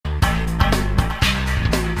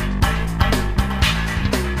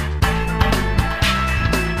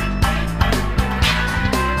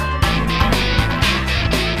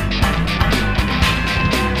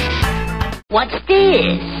What's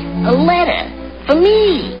this? A letter for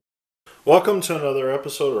me. Welcome to another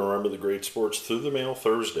episode of Remember the Great Sports Through the Mail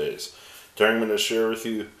Thursdays. Today I'm going to share with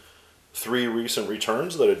you 3 recent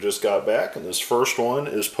returns that I just got back, and this first one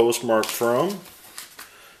is postmarked from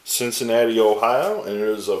Cincinnati, Ohio, and it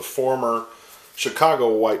is of former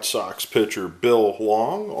Chicago White Sox pitcher Bill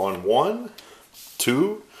Long on 1,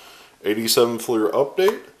 2, 87 Fleer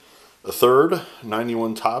update, a third,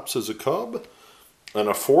 91 Tops as a Cub, and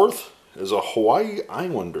a fourth is a Hawaii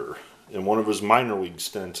Islander in one of his minor league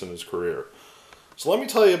stints in his career. So let me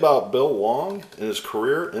tell you about Bill Long and his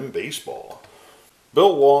career in baseball.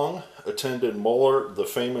 Bill Long attended the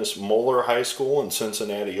famous Moeller High School in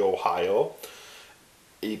Cincinnati, Ohio.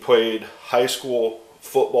 He played high school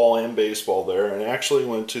football and baseball there, and actually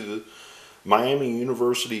went to the Miami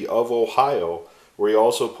University of Ohio, where he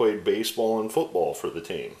also played baseball and football for the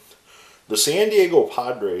team. The San Diego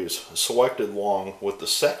Padres selected Long with the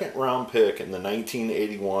second-round pick in the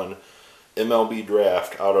 1981 MLB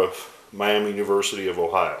draft out of Miami University of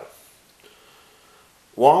Ohio.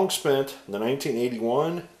 Long spent the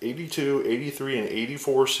 1981, 82, 83, and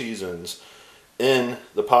 84 seasons in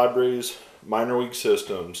the Padres minor league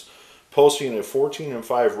systems, posting a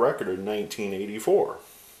 14-5 record in 1984.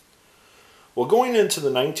 Well, going into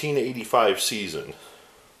the 1985 season,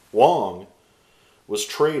 Long was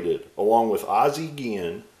traded along with Ozzie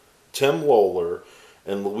Guillen, Tim Lawler,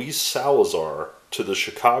 and Luis Salazar to the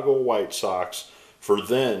Chicago White Sox for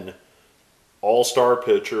then all-star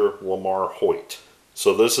pitcher Lamar Hoyt.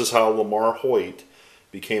 So this is how Lamar Hoyt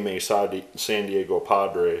became a San Diego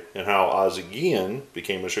Padre and how Ozzie Guillen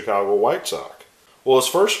became a Chicago White Sox. Well, his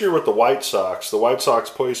first year with the White Sox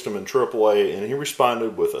placed him in AAA, and he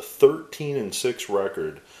responded with a 13-6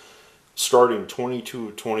 record, starting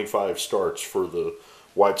 22-25 starts for the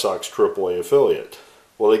White Sox AAA affiliate.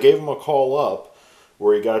 Well, they gave him a call up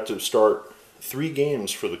where he got to start 3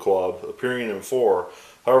 games for the club, appearing in 4.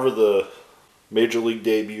 However, the Major League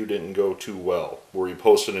debut didn't go too well, where he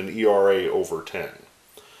posted an ERA over 10.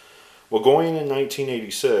 Well, going in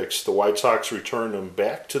 1986, the White Sox returned him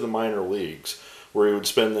back to the minor leagues, where he would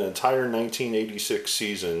spend the entire 1986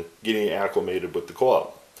 season getting acclimated with the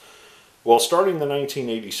club. Well, starting the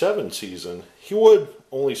 1987 season, he would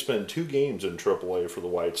only spend 2 games in AAA for the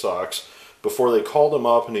White Sox before they called him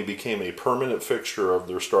up and he became a permanent fixture of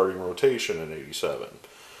their starting rotation in 87.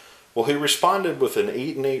 Well, he responded with an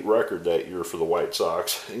 8-8 record that year for the White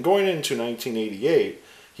Sox, and going into 1988,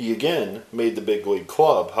 he again made the big league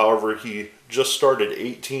club. However, he just started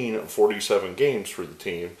 18 of 47 games for the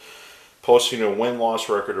team, posting a win-loss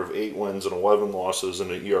record of 8 wins and 11 losses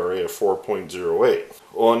and an ERA of 4.08.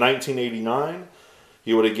 Well, in 1989,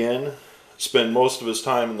 he would again spend most of his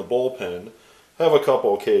time in the bullpen, have a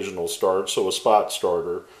couple occasional starts, so a spot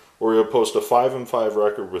starter, where he would post a 5-5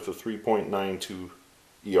 record with a 3.92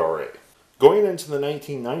 ERA. Going into the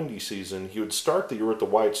 1990 season, he would start the year with the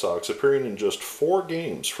White Sox, appearing in just 4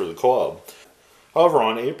 games for the club. However,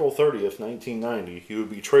 on April 30th, 1990, he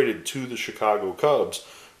would be traded to the Chicago Cubs,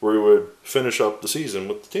 where he would finish up the season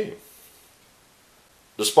with the team.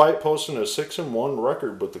 Despite posting a 6-1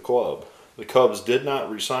 record with the club, the Cubs did not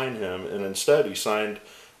re-sign him, and instead he signed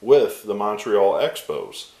with the Montreal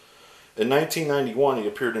Expos. In 1991, he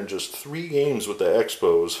appeared in just 3 games with the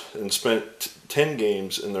Expos and spent 10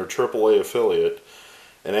 games in their AAA affiliate,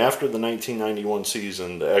 and after the 1991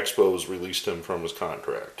 season, the Expos released him from his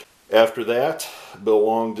contract. After that, Bill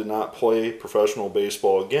Long did not play professional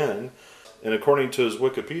baseball again, and according to his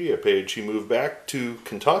Wikipedia page, he moved back to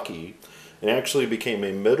Kentucky and actually became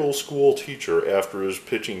a middle school teacher after his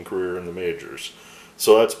pitching career in the majors.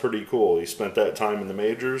 So that's pretty cool. He spent that time in the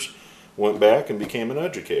majors, went back and became an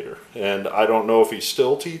educator. And I don't know if he's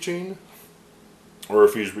still teaching or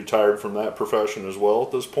if he's retired from that profession as well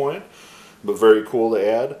at this point, but very cool to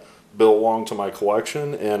add Bill Long to my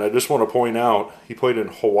collection. And I just want to point out, he played in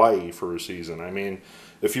Hawaii for a season. I mean,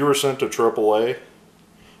 if you were sent to AAA,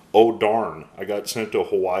 oh darn, I got sent to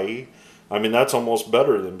Hawaii. I mean, that's almost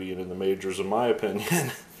better than being in the majors, in my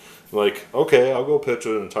opinion. Like, okay, I'll go pitch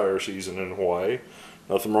an entire season in Hawaii.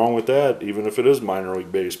 Nothing wrong with that, even if it is minor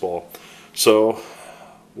league baseball. So,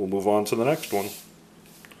 we'll move on to the next one.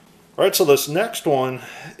 Alright, so this next one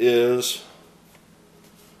is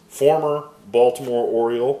former Baltimore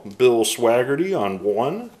Oriole Bill Swaggerty on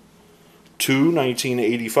 1, 2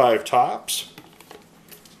 1985 Tops,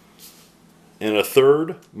 and a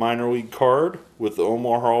third minor league card with the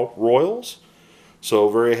Omaha Royals. So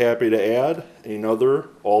very happy to add another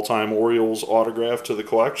all-time Orioles autograph to the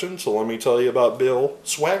collection. So let me tell you about Bill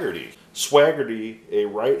Swaggerty. Swaggerty, a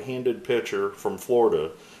right-handed pitcher from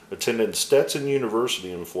Florida, attended Stetson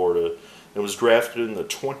University in Florida, and was drafted in the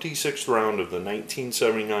 26th round of the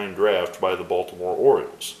 1979 draft by the Baltimore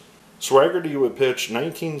Orioles. Swaggerty would pitch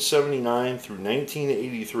 1979 through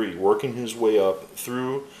 1983, working his way up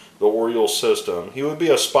through the Orioles system. He would be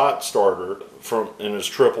a spot starter in his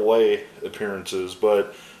AAA appearances,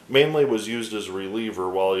 but mainly was used as a reliever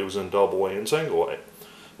while he was in AA and Single A.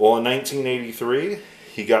 Well, in 1983,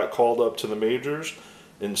 he got called up to the majors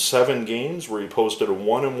in 7 games where he posted a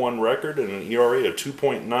 1-1 record and an ERA of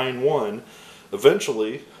 2.91.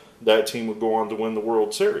 Eventually, that team would go on to win the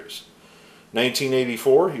World Series.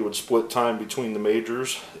 1984, he would split time between the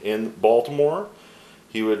majors and Baltimore.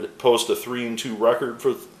 He would post a 3-2 record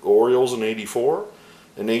for the Orioles in 84.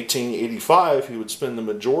 In 1885, he would spend the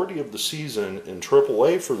majority of the season in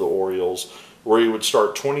AAA for the Orioles, where he would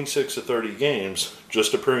start 26 of 30 games,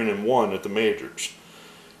 just appearing in 1 at the majors.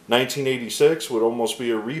 1986 would almost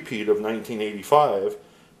be a repeat of 1985,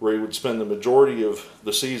 where he would spend the majority of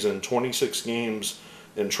the season, 26 games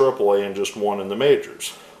in AAA and just 1 in the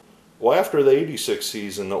majors. Well, after the 86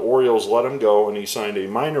 season, the Orioles let him go and he signed a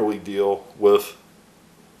minor league deal with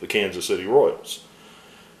the Kansas City Royals.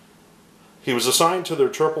 He was assigned to their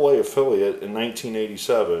AAA affiliate in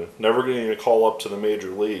 1987, never getting a call up to the major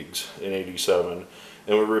leagues in 87,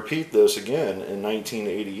 and would repeat this again in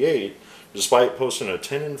 1988. Despite posting a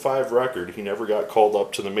 10-5 record, he never got called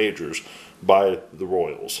up to the majors by the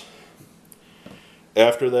Royals.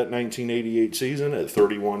 After that 1988 season, at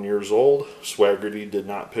 31 years old, Swaggerty did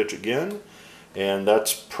not pitch again, and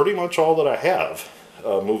that's pretty much all that I have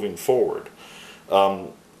moving forward.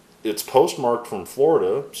 It's postmarked from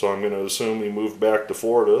Florida, so I'm going to assume he moved back to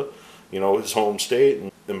Florida, his home state,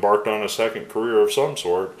 and embarked on a second career of some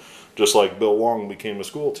sort, just like Bill Long became a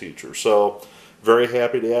school teacher. So, very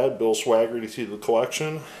happy to add Bill Swaggerty to the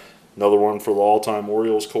collection. Another one for the all-time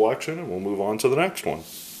Orioles collection, and we'll move on to the next one.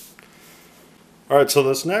 Alright, so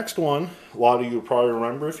this next one, a lot of you probably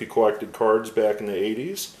remember if you collected cards back in the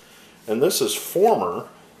 80s. And this is former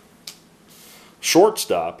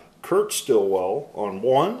shortstop Kurt Stillwell on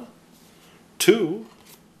 1, 2,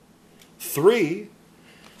 3,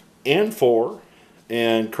 and 4.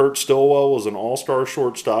 And Kurt Stillwell was an all-star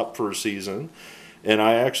shortstop for a season. And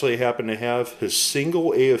I actually happen to have his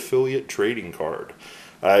single A affiliate trading card.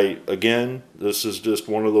 Again, this is just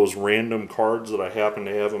one of those random cards that I happen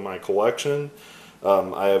to have in my collection.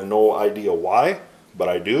 I have no idea why, but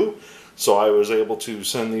I do. So I was able to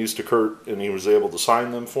send these to Kurt, and he was able to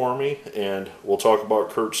sign them for me. And we'll talk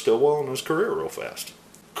about Kurt Stillwell and his career real fast.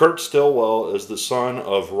 Kurt Stillwell is the son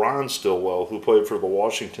of Ron Stillwell, who played for the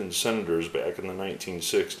Washington Senators back in the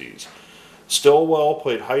 1960s. Stillwell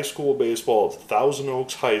played high school baseball at Thousand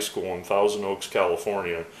Oaks High School in Thousand Oaks,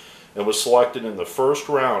 California, and was selected in the first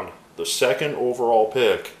round, the 2nd overall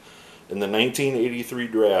pick, in the 1983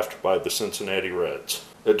 draft by the Cincinnati Reds.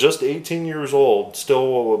 At just 18 years old,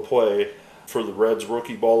 Stillwell would play for the Reds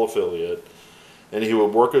rookie ball affiliate, and he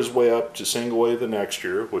would work his way up to Single A the next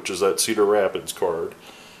year, which is that Cedar Rapids card,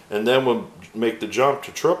 and then would make the jump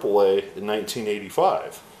to AAA in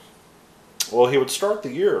 1985. Well, he would start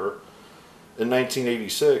the year in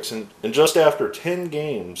 1986, and just after 10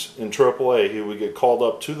 games in AAA, he would get called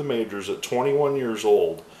up to the majors at 21 years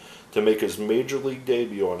old to make his major league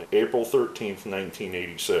debut on April 13th,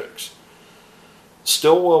 1986.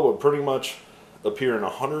 Stillwell would pretty much appear in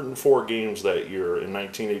 104 games that year in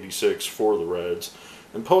 1986 for the Reds,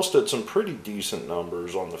 and posted some pretty decent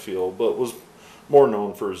numbers on the field, but was more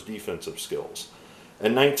known for his defensive skills.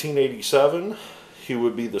 In 1987, he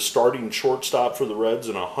would be the starting shortstop for the Reds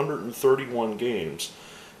in 131 games,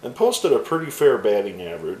 and posted a pretty fair batting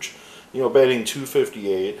average, batting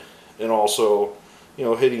 .258, and also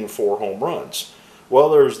hitting 4 home runs. Well,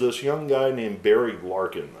 there's this young guy named Barry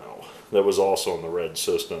Larkin, though, that was also in the Red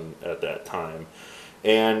system at that time.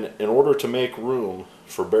 And in order to make room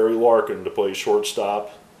for Barry Larkin to play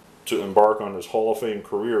shortstop, to embark on his Hall of Fame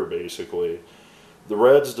career, basically, the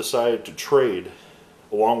Reds decided to trade,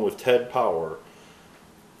 along with Ted Power,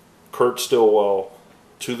 Kurt Stillwell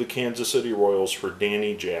to the Kansas City Royals for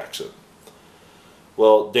Danny Jackson.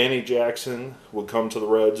 Well, Danny Jackson would come to the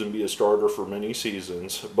Reds and be a starter for many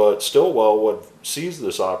seasons, but Stillwell would seize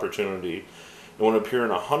this opportunity and would appear in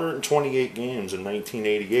 128 games in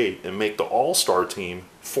 1988 and make the All-Star team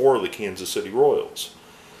for the Kansas City Royals.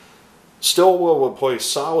 Stillwell would play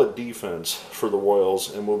solid defense for the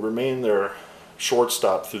Royals and would remain their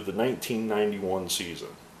shortstop through the 1991 season.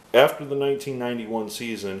 After the 1991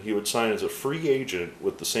 season, he would sign as a free agent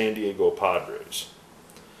with the San Diego Padres.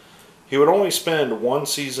 He would only spend 1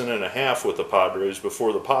 season and a half with the Padres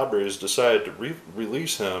before the Padres decided to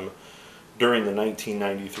release him during the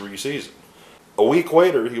 1993 season. A week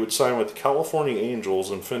later, he would sign with the California Angels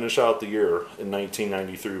and finish out the year in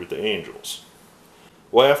 1993 with the Angels.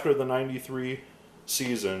 Well, after the 93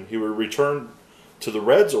 season, he would return to the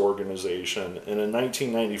Reds organization, and in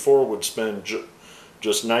 1994 would spend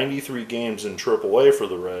just 93 games in AAA for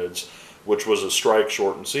the Reds, which was a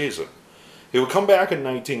strike-shortened season. He would come back in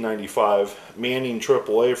 1995, manning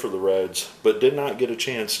AAA for the Reds, but did not get a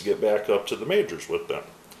chance to get back up to the majors with them.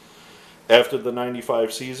 After the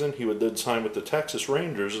 95 season, he would then sign with the Texas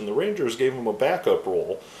Rangers, and the Rangers gave him a backup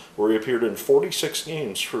role where he appeared in 46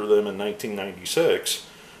 games for them in 1996,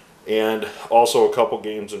 and also a couple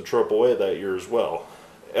games in AAA that year as well.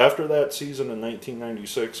 After that season in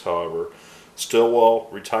 1996, however, Stillwell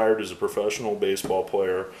retired as a professional baseball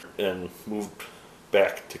player and moved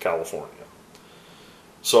back to California.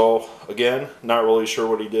 So, again, not really sure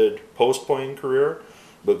what he did post-playing career,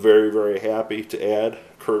 but very, very happy to add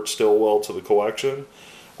Kurt Stillwell to the collection.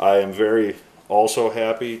 I am very also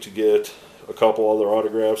happy to get a couple other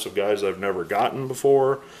autographs of guys I've never gotten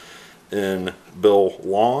before, in Bill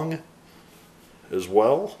Long as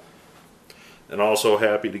well. And also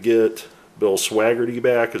happy to get Bill Swaggerty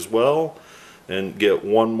back as well, and get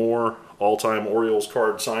one more all-time Orioles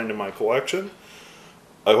card signed in my collection.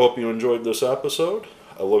 I hope you enjoyed this episode.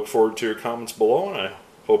 I look forward to your comments below, and I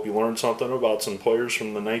hope you learned something about some players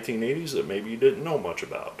from the 1980s that maybe you didn't know much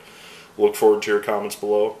about. Look forward to your comments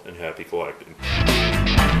below, and happy collecting.